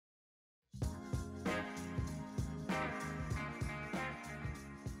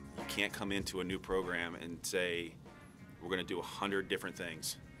can't come into a new program and say, we're going to do 100 different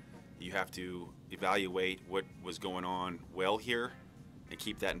things. You have to evaluate what was going on well here and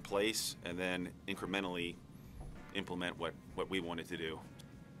keep that in place, and then incrementally implement what we wanted to do.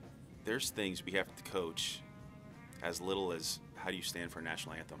 There's things we have to coach as little as how do you stand for a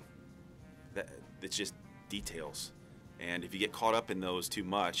national anthem. It's just details. And if you get caught up in those too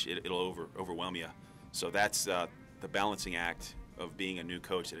much, it'll overwhelm you. So that's the balancing act of being a new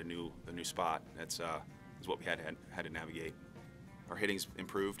coach at a new spot. That's is what we had to navigate. Our hitting's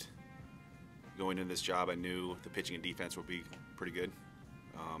improved. Going into this job, I knew the pitching and defense would be pretty good,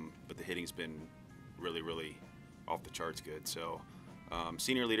 but the hitting's been really off the charts good. So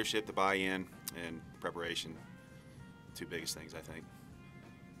senior leadership, the buy-in, and preparation, two biggest things, I think.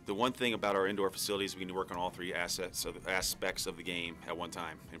 The one thing about our indoor facilities, we can work on all three aspects of the game at one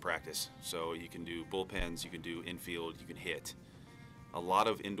time in practice. So you can do bullpens, you can do infield, you can hit. A lot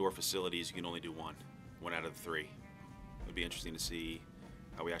of indoor facilities, you can only do one out of the three. It'd be interesting to see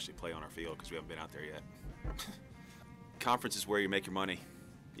how we actually play on our field because we haven't been out there yet. Conference is where you make your money.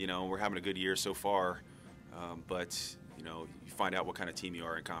 You know, we're having a good year so far, but you know, you find out what kind of team you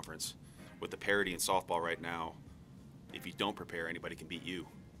are in conference. With the parity in softball right now, if you don't prepare, anybody can beat you.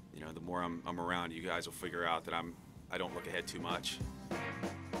 You know, the more I'm around, you guys will figure out that I don't look ahead too much.